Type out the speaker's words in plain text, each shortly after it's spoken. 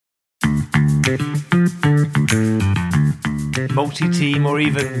Multi-team or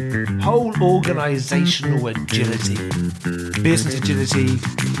even whole organisational agility, business agility,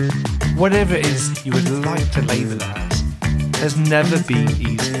 whatever it is you would like to label it as, has never been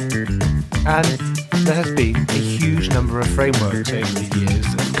easy. And there has been a huge number of frameworks over the years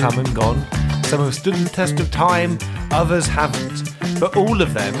that have come and gone. Some have stood the test of time, others haven't. But all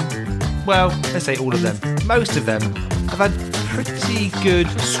of them, well, let's say all of them, most of them, have had pretty good,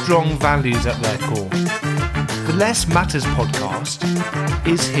 strong values at their core. The Less Matters podcast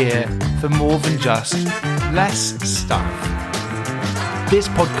is here for more than just less stuff. This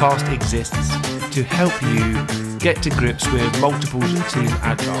podcast exists to help you get to grips with multiple team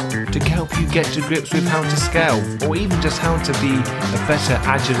agile, to help you get to grips with how to scale, or even just how to be a better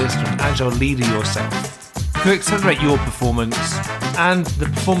agilist or an agile leader yourself. To accelerate your performance and the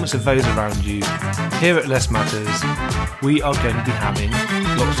performance of those around you, here at Less Matters, we are going to be having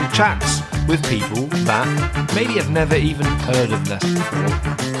lots of chats with people that maybe have never even heard of Less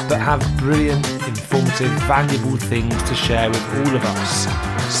before, but have brilliant, informative, valuable things to share with all of us.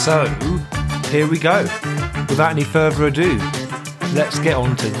 So, here we go. Without any further ado, let's get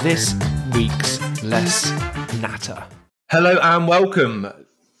on to this week's Less Natter. Hello and welcome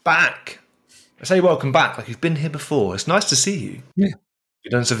back. I say welcome back like you've been here before. It's nice to see you. Yeah.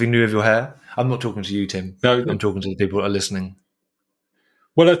 You've done something new with your hair. I'm not talking to you, Tim. No, I'm talking to the people that are listening.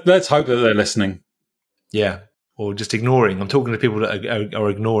 Well, let's hope that they're listening. Yeah, or just ignoring. I'm talking to people that are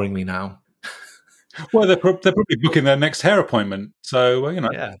ignoring me now. Well, they're probably booking their next hair appointment. So,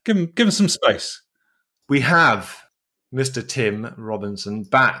 give them some space. We have Mr. Tim Robinson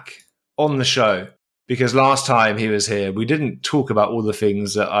back on the show because last time he was here, we didn't talk about all the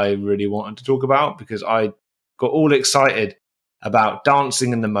things that I really wanted to talk about because I got all excited about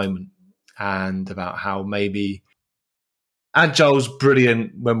dancing in the moment and about how maybe Agile's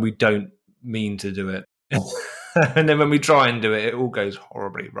brilliant when we don't mean to do it. And then when we try and do it, it all goes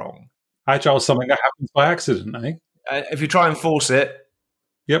horribly wrong. Agile is something that happens by accident, eh? If you try and force it,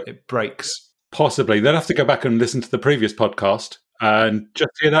 yep, it breaks. Possibly. They'll have to go back and listen to the previous podcast and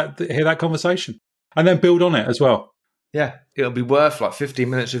just hear that conversation and then build on it as well. Yeah, it'll be worth like 15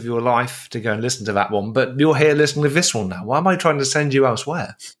 minutes of your life to go and listen to that one, but you're here listening to this one now. Why am I trying to send you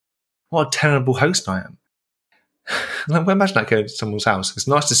elsewhere? What a terrible host I am. Imagine I go to someone's house. It's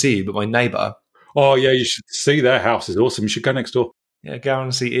nice to see you, but my neighbour... Oh, yeah, you should see their house. It's awesome. You should go next door. Yeah, go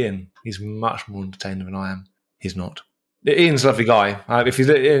and see Ian. He's much more entertaining than I am. He's not. Ian's a lovely guy. If you're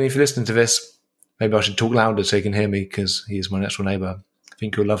listening to this, maybe I should talk louder so you can hear me because he is my next door neighbour. I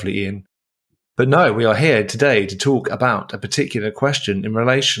think you're lovely, Ian. But no, we are here today to talk about a particular question in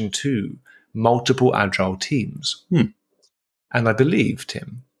relation to multiple agile teams. And I believe,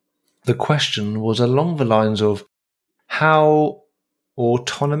 Tim, the question was along the lines of how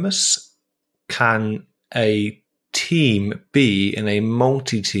autonomous can a team be in a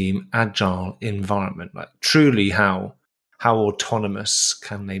multi-team agile environment? Like truly how autonomous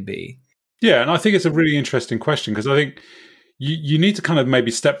can they be? Yeah, and I think it's a really interesting question because I think you need to kind of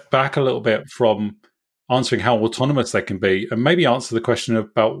maybe step back a little bit from answering how autonomous they can be and maybe answer the question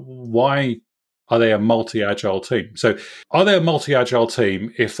about why are they a multi-agile team? So are they a multi-agile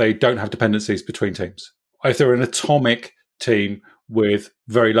team if they don't have dependencies between teams? If they're an atomic team with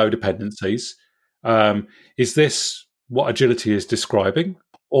very low dependencies, is this what agility is describing?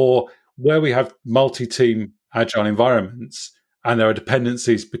 Or where we have multi-team agile environments and there are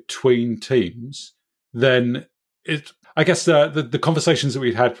dependencies between teams, then I guess the conversations that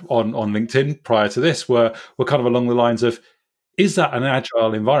we'd had on LinkedIn prior to this were kind of along the lines of, is that an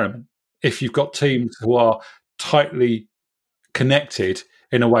agile environment? If you've got teams who are tightly connected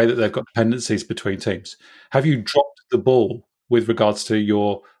in a way that they've got dependencies between teams, have you dropped the ball with regards to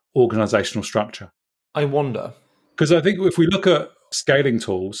your organizational structure? I wonder. Because I think if we look at scaling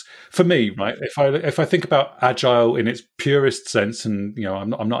tools, for me, right, if I think about agile in its purest sense, and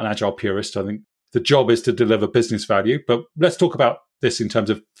I'm not an agile purist, I think the job is to deliver business value. But let's talk about this in terms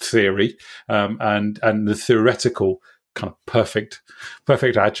of theory and the theoretical kind of perfect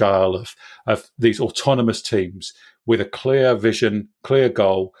agile of these autonomous teams with a clear vision, clear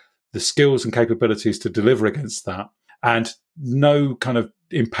goal, the skills and capabilities to deliver against that, and no kind of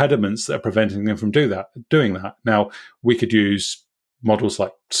impediments that are preventing them from doing that. Now, we could use models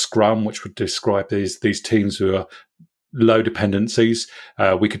like Scrum, which would describe these teams who are low dependencies.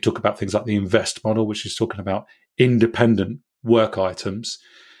 We could talk about things like the INVEST model, which is talking about independent work items.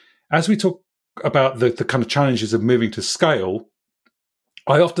 As we talk about the kind of challenges of moving to scale,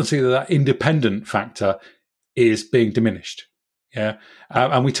 I often see that independent factor is being diminished. Yeah,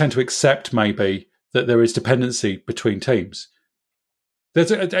 and we tend to accept maybe that there is dependency between teams.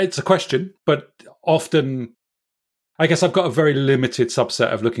 It's a question, but often, I guess I've got a very limited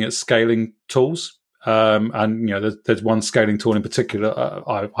subset of looking at scaling tools. And there's one scaling tool in particular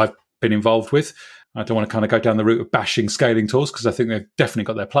I've been involved with. I don't want to kind of go down the route of bashing scaling tools because I think they've definitely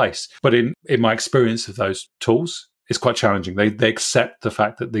got their place. But in my experience of those tools, it's quite challenging. They accept the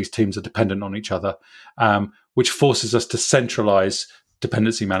fact that these teams are dependent on each other, which forces us to centralize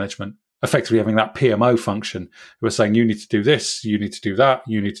dependency management, effectively having that PMO function. We're saying, you need to do this, you need to do that,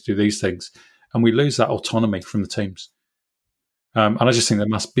 you need to do these things. And we lose that autonomy from the teams. And I just think there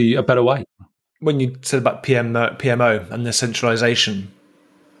must be a better way. When you said about PMO and the centralization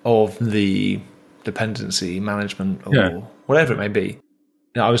of the dependency management or whatever it may be,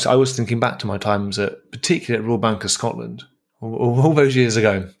 I was thinking back to my times particularly at Royal Bank of Scotland all those years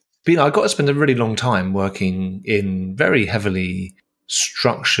ago. But I got to spend a really long time working in very heavily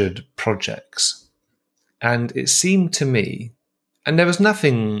structured projects, and it seemed to me, and there was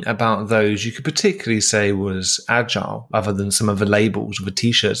nothing about those you could particularly say was agile, other than some of the labels of the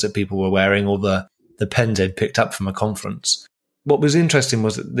t-shirts that people were wearing or the pens they'd picked up from a conference. What was interesting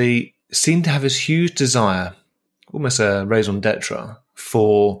was that they seemed to have this huge desire, almost a raison d'etre,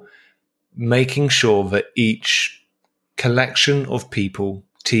 for making sure that each collection of people,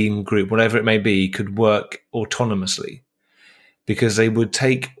 team, group, whatever it may be, could work autonomously. Because they would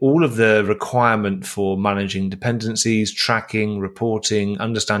take all of the requirement for managing dependencies, tracking, reporting,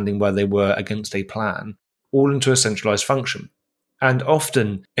 understanding where they were against a plan, all into a centralized function. And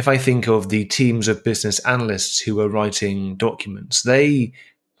often, if I think of the teams of business analysts who were writing documents, they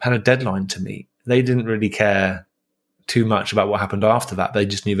had a deadline to meet. They didn't really care too much about what happened after that. They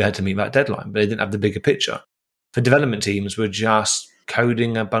just knew they had to meet that deadline, but they didn't have the bigger picture. The development teams were just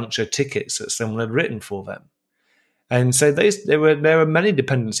coding a bunch of tickets that someone had written for them. And so there were many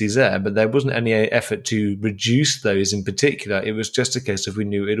dependencies there, but there wasn't any effort to reduce those in particular. It was just a case of we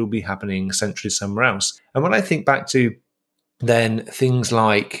knew it'll be happening centrally somewhere else. And when I think back to then things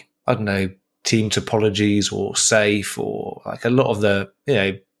like, I don't know, team topologies or SAFe or like a lot of the,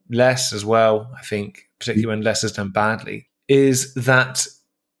 less as well, I think, particularly when less is done badly, is that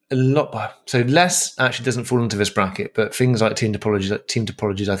a lot. So less actually doesn't fall into this bracket, but things like team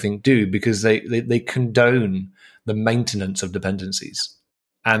topologies, I think do, because they condone the maintenance of dependencies,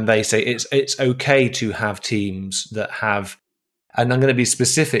 and they say it's okay to have teams that have. And I'm going to be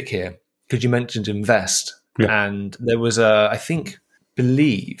specific here because you mentioned invest, and there was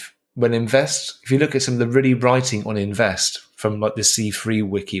believe when invest. If you look at some of the really writing on invest from like the C3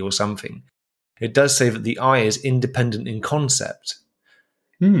 wiki or something, it does say that the I is independent in concept.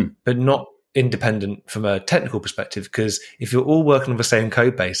 But not independent from a technical perspective, because if you're all working on the same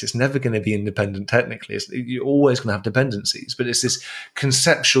code base, it's never going to be independent technically. You're always going to have dependencies, but it's this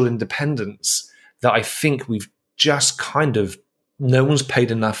conceptual independence that I think we've just kind of, no one's paid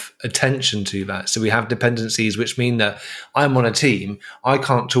enough attention to that. So we have dependencies, which mean that I'm on a team. I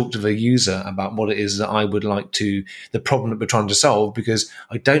can't talk to the user about what it is that I would like to, the problem that we're trying to solve, because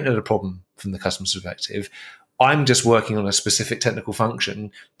I don't know the problem from the customer's perspective. I'm just working on a specific technical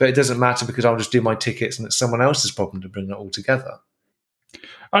function, but it doesn't matter because I'll just do my tickets and it's someone else's problem to bring that all together.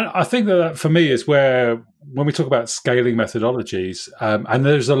 I think that for me is where, when we talk about scaling methodologies, and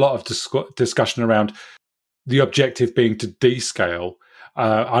there's a lot of discussion around the objective being to descale.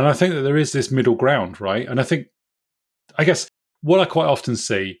 And I think that there is this middle ground, right? And I guess what I quite often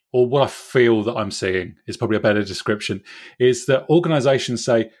see, or what I feel that I'm seeing is probably a better description, is that organizations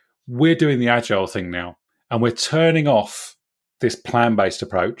say, we're doing the agile thing now. And we're turning off this plan-based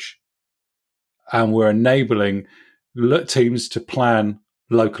approach, and we're enabling teams to plan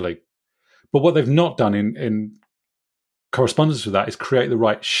locally. But what they've not done in correspondence with that is create the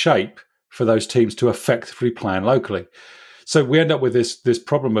right shape for those teams to effectively plan locally. So we end up with this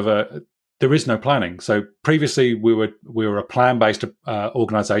problem of there is no planning. So previously we were a plan-based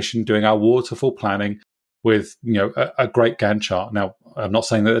organization doing our waterfall planning with a great Gantt chart. Now, I'm not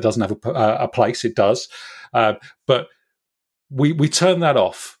saying that it doesn't have a place; it does, but we turn that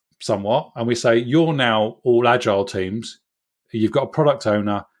off somewhat, and we say you're now all agile teams. You've got a product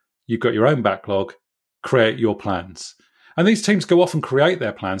owner, you've got your own backlog. Create your plans, and these teams go off and create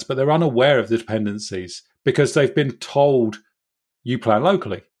their plans, but they're unaware of the dependencies because they've been told you plan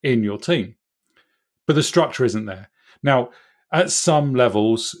locally in your team, but the structure isn't there. Now, at some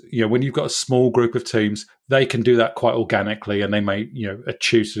levels, when you've got a small group of teams, they can do that quite organically, and they may,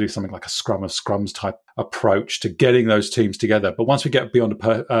 choose to do something like a scrum of scrums type approach to getting those teams together. But once we get beyond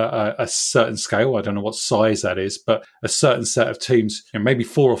a certain scale, I don't know what size that is, but a certain set of teams, maybe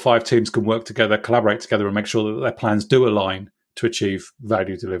 4 or 5 teams can work together, collaborate together, and make sure that their plans do align to achieve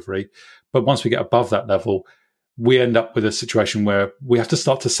value delivery. But once we get above that level, we end up with a situation where we have to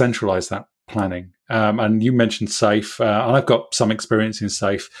start to centralize that planning. And you mentioned SAFe, and I've got some experience in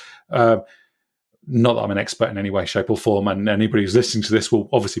SAFe. Not that I'm an expert in any way, shape, or form, and anybody who's listening to this will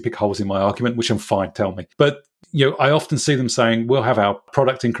obviously pick holes in my argument, which I'm fine, tell me. But I often see them saying, we'll have our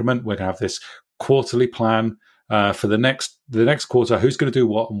product increment, we're going to have this quarterly plan for the next quarter, who's going to do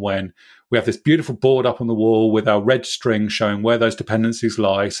what and when. We have this beautiful board up on the wall with our red string showing where those dependencies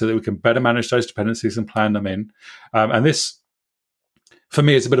lie so that we can better manage those dependencies and plan them in. And this, for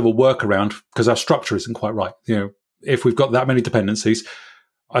me, is a bit of a workaround because our structure isn't quite right. If we've got that many dependencies,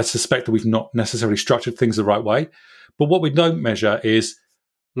 I suspect that we've not necessarily structured things the right way. But what we don't measure is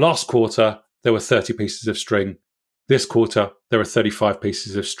last quarter, there were 30 pieces of string. This quarter, there are 35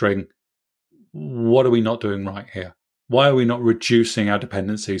 pieces of string. What are we not doing right here? Why are we not reducing our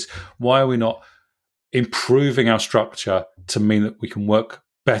dependencies? Why are we not improving our structure to mean that we can work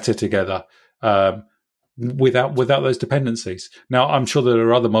better together without those dependencies? Now, I'm sure there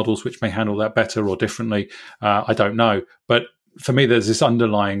are other models which may handle that better or differently. I don't know. But for me, there's this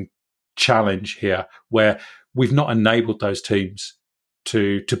underlying challenge here where we've not enabled those teams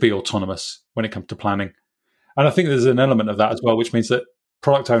to be autonomous when it comes to planning. And I think there's an element of that as well, which means that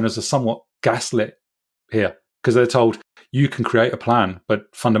product owners are somewhat gaslit here because they're told you can create a plan, but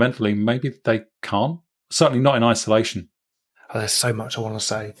fundamentally maybe they can't. Certainly not in isolation. Oh, there's so much I want to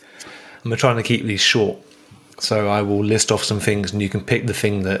say. I'm trying to keep these short. So I will list off some things and you can pick the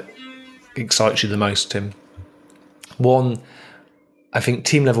thing that excites you the most, Tim. One, I think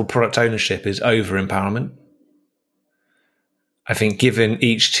team level product ownership is over empowerment. I think giving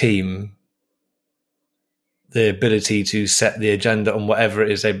each team the ability to set the agenda on whatever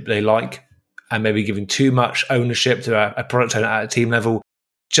it is they like, and maybe giving too much ownership to a product owner at a team level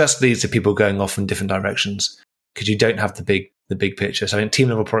just leads to people going off in different directions because you don't have the big picture. So I think team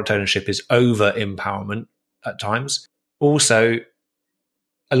level product ownership is over empowerment at times. Also,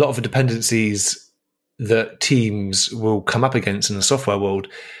 a lot of the dependencies that teams will come up against in the software world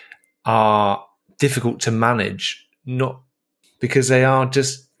are difficult to manage, not because they are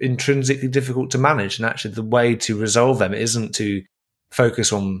just intrinsically difficult to manage. And actually the way to resolve them isn't to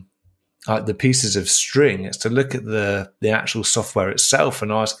focus on the pieces of string. It's to look at the actual software itself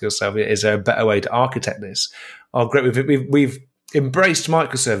and ask yourself, is there a better way to architect this? Oh, great. We've embraced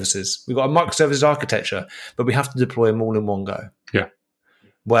microservices. We've got a microservices architecture, but we have to deploy them all in one go. Yeah.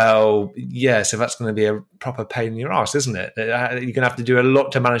 Well, yeah, so that's going to be a proper pain in your ass, isn't it? You're going to have to do a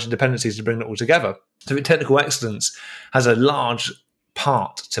lot to manage the dependencies to bring it all together. So technical excellence has a large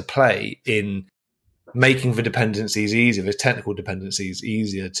part to play in making the dependencies easier, the technical dependencies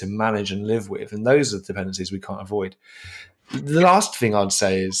easier to manage and live with. And those are the dependencies we can't avoid. The last thing I'd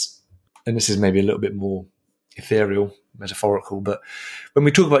say is, and this is maybe a little bit more ethereal, metaphorical, but when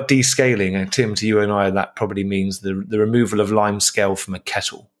we talk about descaling, and Tim, to you and I, that probably means the removal of lime scale from a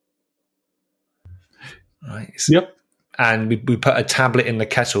kettle. Right? Yep. And we put a tablet in the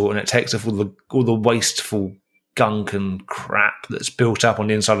kettle and it takes off all the wasteful gunk and crap that's built up on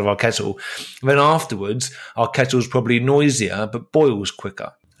the inside of our kettle. And then afterwards, our kettle's probably noisier, but boils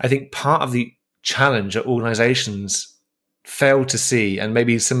quicker. I think part of the challenge that organizations fail to see, and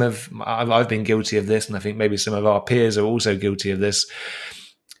maybe I've been guilty of this, and I think maybe some of our peers are also guilty of this,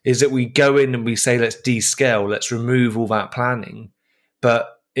 is that we go in and we say, let's descale, let's remove all that planning. But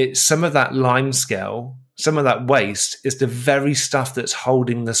it's some of that lime scale, some of that waste is the very stuff that's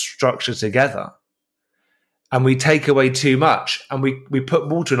holding the structure together. And we take away too much and we put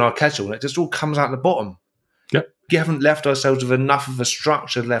water in our kettle and it just all comes out the bottom. Yep. We haven't left ourselves with enough of a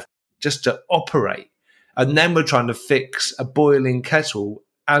structure left just to operate. And then we're trying to fix a boiling kettle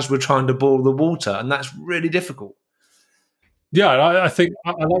as we're trying to boil the water. And that's really difficult. Yeah, I think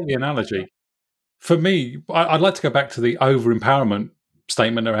I like the analogy. For me, I'd like to go back to the over-empowerment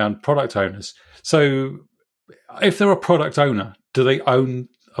statement around product owners. So if they're a product owner, do they own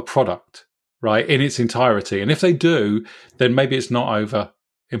a product, right, in its entirety? And if they do, then maybe it's not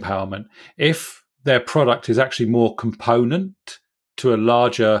over-empowerment. If their product is actually more component to a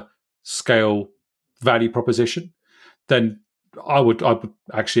larger scale value proposition, then I would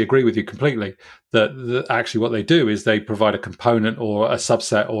actually agree with you completely that actually what they do is they provide a component or a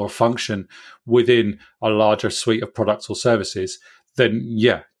subset or a function within a larger suite of products or services. Then,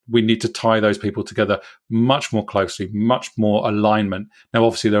 yeah, we need to tie those people together much more closely, much more alignment. Now,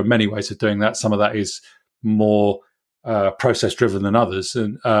 obviously, there are many ways of doing that. Some of that is more process-driven than others,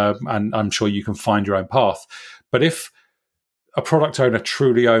 and I'm sure you can find your own path. But if a product owner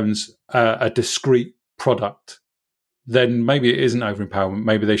truly owns a discrete product, then maybe it isn't over-empowerment.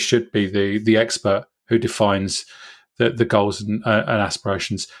 Maybe they should be the expert who defines the goals and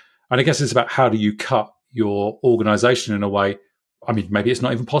aspirations. And I guess it's about how do you cut your organization in a way. I mean, maybe it's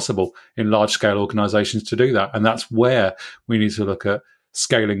not even possible in large scale organizations to do that. And that's where we need to look at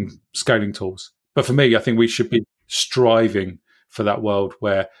scaling tools. But for me, I think we should be striving for that world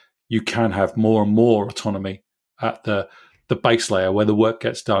where you can have more and more autonomy at the base layer where the work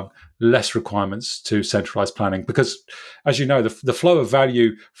gets done, less requirements to centralized planning. Because as you know, the flow of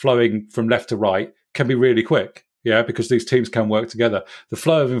value flowing from left to right can be really quick. Yeah, because these teams can work together. The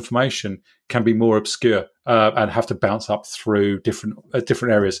flow of information can be more obscure and have to bounce up through different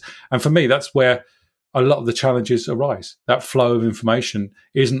areas. And for me, that's where a lot of the challenges arise. That flow of information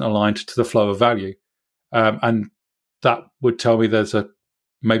isn't aligned to the flow of value, and that would tell me there's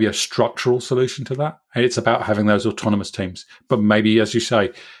maybe a structural solution to that. And it's about having those autonomous teams. But maybe, as you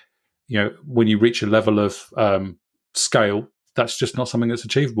say, when you reach a level of scale, that's just not something that's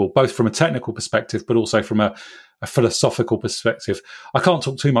achievable, both from a technical perspective, but also from a philosophical perspective. I can't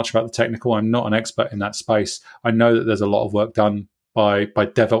talk too much about the technical. I'm not an expert in that space. I know that there's a lot of work done by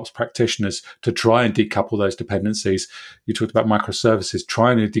DevOps practitioners to try and decouple those dependencies. You talked about microservices,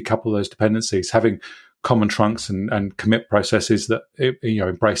 trying to decouple those dependencies, having common trunks and commit processes that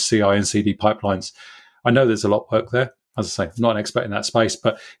embrace CI and CD pipelines. I know there's a lot of work there. As I say, I'm not an expert in that space,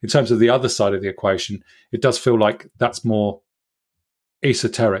 but in terms of the other side of the equation, it does feel like that's more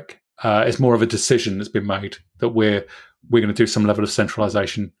esoteric. It's more of a decision that's been made that we're going to do some level of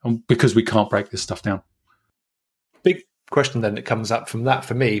centralization because we can't break this stuff down. Big question then that comes up from that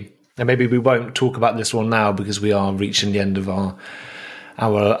for me, and maybe we won't talk about this one now because we are reaching the end of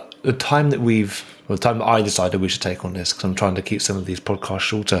the time that I decided we should take on this, because I'm trying to keep some of these podcasts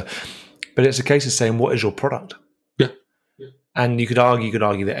shorter. But it's a case of saying, what is your product? Yeah. And you could argue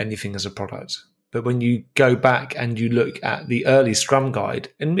that anything is a product. But when you go back and you look at the early Scrum guide,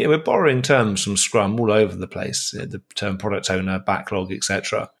 and we're borrowing terms from Scrum all over the place, the term product owner, backlog,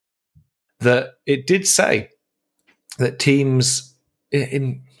 etc., that it did say that teams,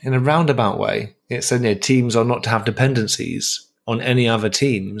 in a roundabout way, it said teams are not to have dependencies on any other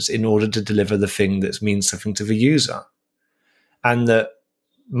teams in order to deliver the thing that means something to the user. And that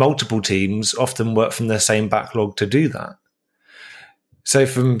multiple teams often work from their same backlog to do that. So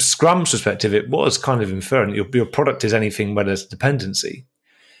from Scrum's perspective, it was kind of inferring your product is anything where there's dependency.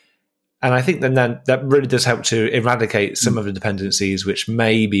 And I think then that really does help to eradicate some of the dependencies, which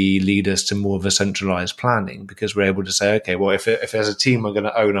maybe lead us to more of a centralized planning, because we're able to say, okay, well, if there's a team we're going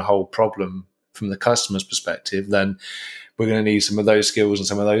to own a whole problem from the customer's perspective, then we're going to need some of those skills and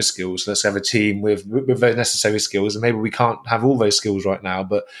some of those skills. Let's have a team with those necessary skills, and maybe we can't have all those skills right now,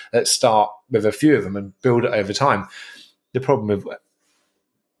 but let's start with a few of them and build it over time. The problem with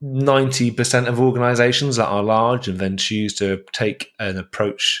 90% of organizations that are large and then choose to take an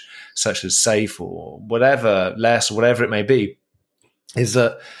approach such as SAFe or whatever, less, whatever it may be, is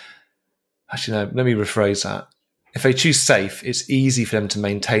that, actually, no, let me rephrase that. If they choose SAFe, it's easy for them to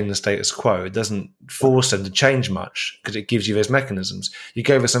maintain the status quo. It doesn't force them to change much because it gives you those mechanisms. You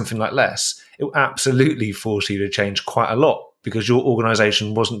go with something like less, it will absolutely force you to change quite a lot because your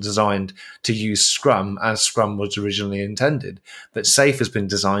organization wasn't designed to use Scrum as Scrum was originally intended. But SAFe has been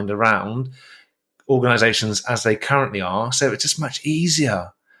designed around organizations as they currently are, so it's just much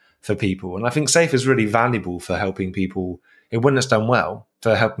easier for people. And I think SAFe is really valuable for helping people, when it's done well,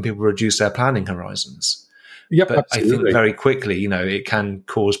 for helping people reduce their planning horizons. Yep, but absolutely. I think very quickly, it can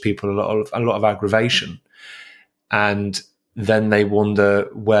cause people a lot of aggravation. And then they wonder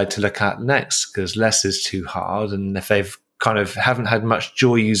where to look at next because less is too hard. And if they've kind of haven't had much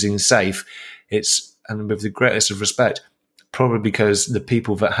joy using SAFe, and with the greatest of respect, probably because the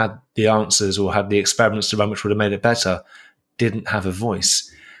people that had the answers or had the experiments to run which would have made it better didn't have a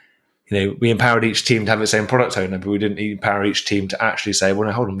voice. We empowered each team to have its own product owner, but we didn't empower each team to actually say, well,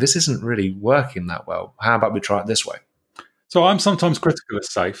 no, hold on, this isn't really working that well. How about we try it this way? So I'm sometimes critical of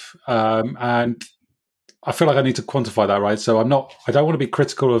SAFe, and I feel like I need to quantify that, right? So I don't want to be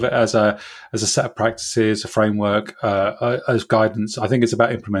critical of it as a set of practices, a framework, as guidance. I think it's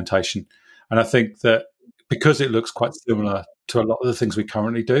about implementation. And I think that because it looks quite similar to a lot of the things we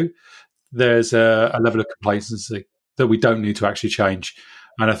currently do, there's a level of complacency that we don't need to actually change.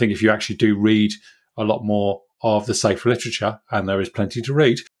 And I think if you actually do read a lot more of the SAFe literature, and there is plenty to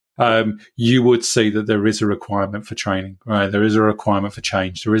read, you would see that there is a requirement for training, right? There is a requirement for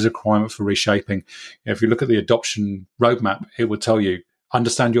change. There is a requirement for reshaping. If you look at the adoption roadmap, it would tell you,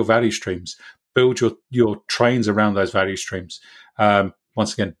 understand your value streams, build your trains around those value streams.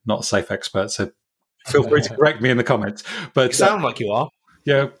 Once again, not a SAFe expert, so feel free to correct me in the comments. But you sound like you are.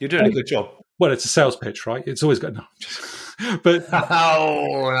 Yeah. You're doing a good job. Well, it's a sales pitch, right? It's always good. No, but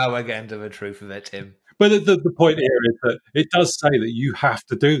now we're getting to the truth of it, Tim. But the point here is that it does say that you have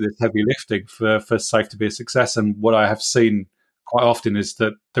to do this heavy lifting for safe to be a success. And what I have seen quite often is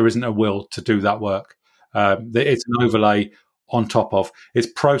that there isn't a will to do that work. It's an overlay on top of its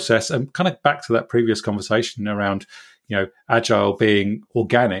process, and kind of back to that previous conversation around, agile being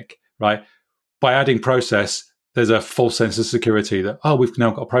organic, right? By adding process, there's a false sense of security that, we've now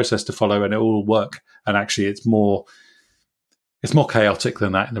got a process to follow and it will work. And actually it's more chaotic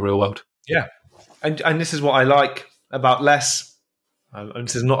than that in the real world. Yeah. And this is what I like about less. And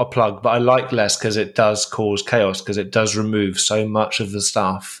this is not a plug, but I like less because it does cause chaos, because it does remove so much of the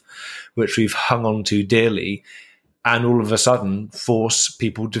stuff which we've hung on to dearly, and all of a sudden force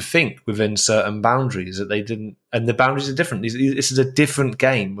people to think within certain boundaries that they didn't. And the boundaries are different. This is a different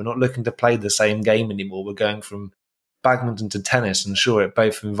game. We're not looking to play the same game anymore. We're going from badminton to tennis, and sure, it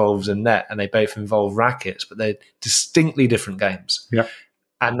both involves a net and they both involve rackets, but they're distinctly different games. Yeah.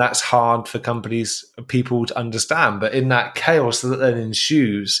 And that's hard for people to understand. But in that chaos that then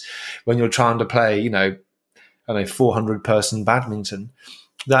ensues when you're trying to play, 400-person badminton,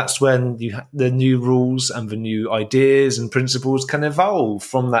 that's when the new rules and the new ideas and principles can evolve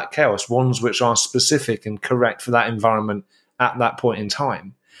from that chaos, ones which are specific and correct for that environment at that point in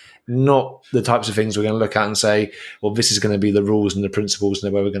time. Not the types of things we're going to look at and say, well, this is going to be the rules and the principles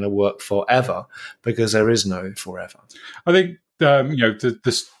and the way we're going to work forever, because there is no forever. I think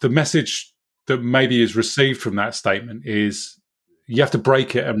the message that maybe is received from that statement is you have to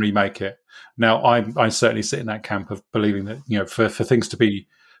break it and remake it. Now, I certainly sit in that camp of believing that, for things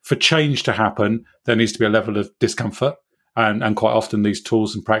for change to happen, there needs to be a level of discomfort. And quite often these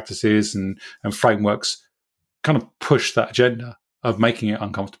tools and practices and frameworks kind of push that agenda of making it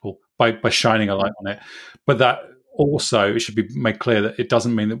uncomfortable by shining a light on it. But that also, it should be made clear that it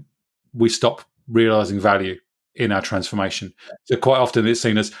doesn't mean that we stop realizing value in our transformation. So quite often it's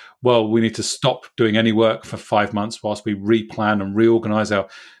seen as, well, we need to stop doing any work for 5 months whilst we replan and reorganize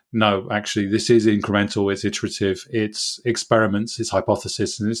No, actually, this is incremental, it's iterative, it's experiments, it's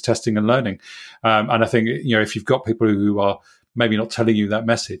hypothesis, and it's testing and learning. And I think, if you've got people who are maybe not telling you that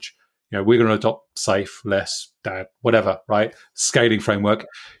message, we're going to adopt safe, less, whatever, right? Scaling framework.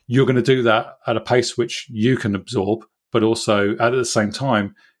 You're going to do that at a pace which you can absorb, but also at the same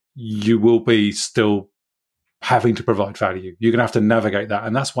time, you will be still having to provide value. You're going to have to navigate that.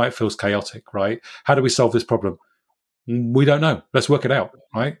 And that's why it feels chaotic, right? How do we solve this problem? We don't know. Let's work it out,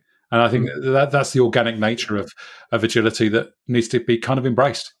 right? And I think that's the organic nature of agility that needs to be kind of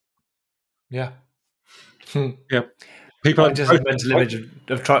embraced. Yeah. Yeah. People I just have a mental image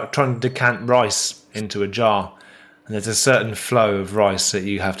of trying to decant rice into a jar. And there's a certain flow of rice that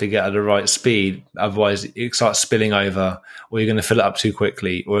you have to get at the right speed. Otherwise, it starts spilling over, or you're going to fill it up too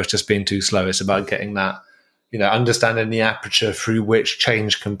quickly, or it's just being too slow. It's about getting that, understanding the aperture through which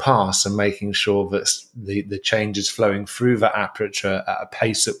change can pass and making sure that the change is flowing through that aperture at a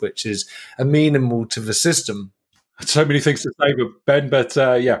pace at which is amenable to the system. So many things to say, Ben, but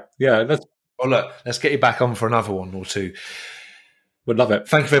yeah. Let's get you back on for another one or two. Would love it.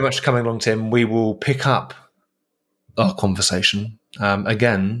 Thank you very much for coming along, Tim. We will pick up our conversation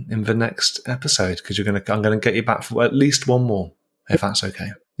again in the next episode, because I'm going to get you back for at least one more, if that's okay.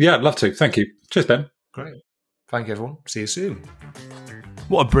 Yeah, I'd love to. Thank you. Cheers, Ben. Great. Thank you, everyone. See you soon.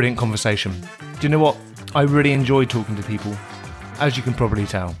 What a brilliant conversation. Do you know what? I really enjoy talking to people, as you can probably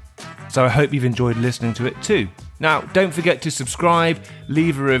tell. So I hope you've enjoyed listening to it too. Now, don't forget to subscribe,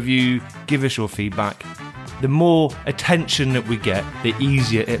 leave a review, give us your feedback. The more attention that we get, the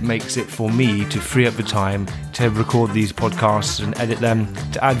easier it makes it for me to free up the time to record these podcasts and edit them,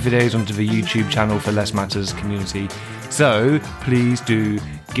 to add videos onto the YouTube channel for Less Matters community. So please do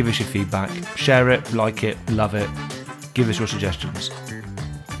give us your feedback, share it, like it, love it, give us your suggestions.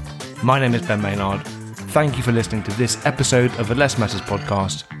 My name is Ben Maynard. Thank you for listening to this episode of the Less Matters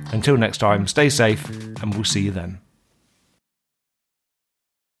podcast. Until next time, stay safe, and we'll see you then.